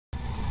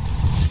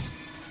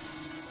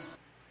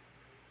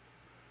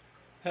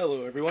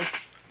Hello everyone.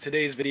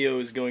 Today's video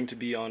is going to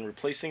be on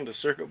replacing the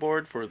circuit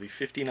board for the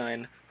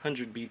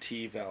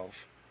 5900BT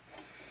valve.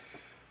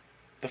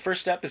 The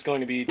first step is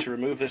going to be to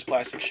remove this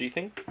plastic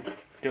sheathing.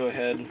 Go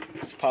ahead,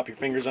 just pop your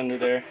fingers under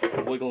there,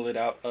 wiggle it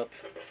out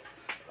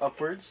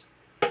upwards.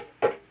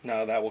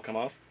 Now that will come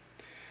off.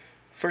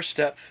 First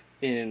step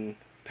in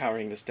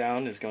powering this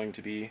down is going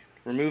to be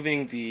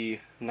removing the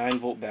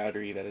 9-volt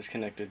battery that is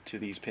connected to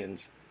these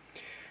pins.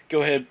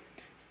 Go ahead,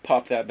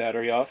 pop that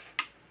battery off.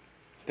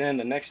 Then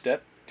the next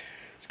step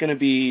is going to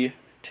be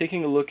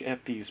taking a look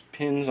at these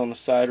pins on the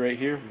side right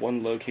here,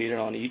 one located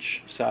on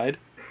each side.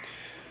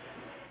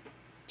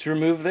 To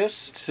remove this,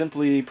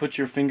 simply put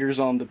your fingers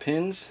on the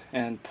pins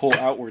and pull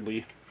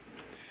outwardly.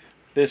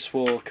 This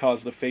will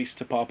cause the face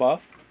to pop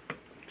off.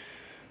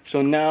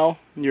 So now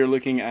you're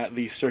looking at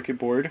the circuit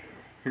board.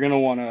 You're going to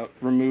want to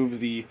remove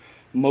the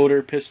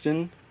motor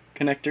piston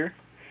connector,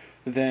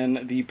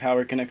 then the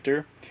power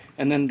connector,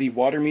 and then the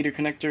water meter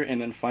connector,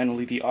 and then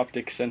finally the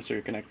optic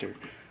sensor connector,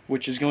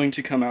 which is going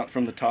to come out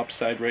from the top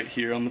side right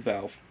here on the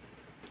valve.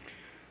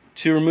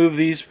 To remove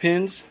these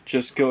pins,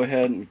 just go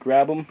ahead and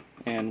grab them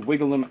and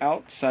wiggle them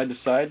out side to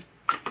side.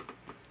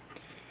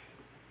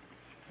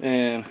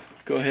 And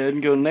go ahead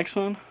and go to the next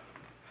one.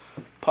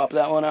 Pop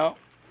that one out,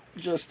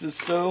 just as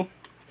so.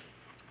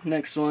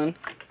 Next one.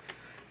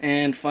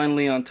 And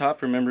finally on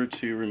top, remember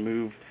to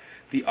remove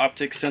the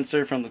optic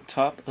sensor from the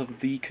top of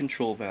the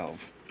control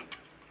valve.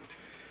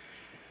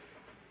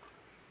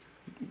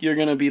 You're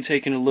going to be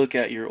taking a look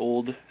at your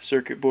old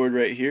circuit board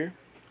right here.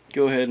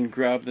 Go ahead and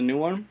grab the new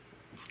one.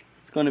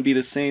 It's going to be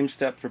the same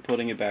step for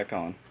putting it back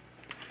on.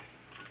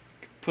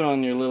 Put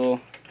on your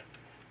little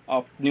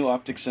new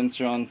optic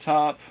sensor on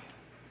top.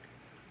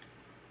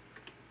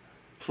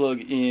 Plug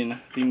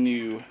in the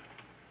new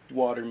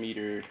water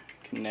meter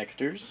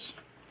connectors.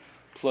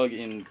 Plug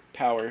in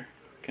power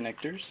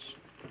connectors.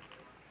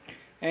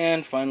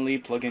 And finally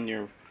plug in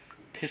your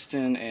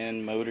piston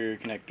and motor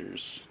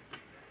connectors.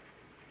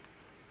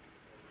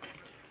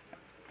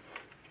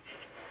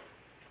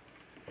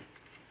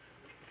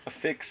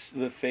 Affix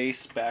the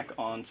face back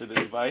onto the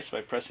device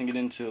by pressing it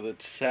into the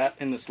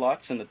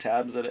slots and the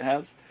tabs that it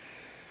has.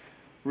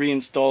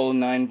 Reinstall a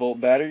 9-volt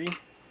battery.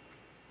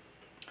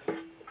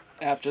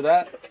 After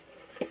that,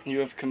 you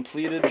have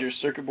completed your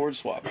circuit board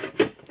swap.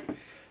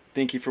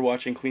 Thank you for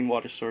watching Clean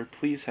Water Store.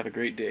 Please have a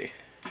great day.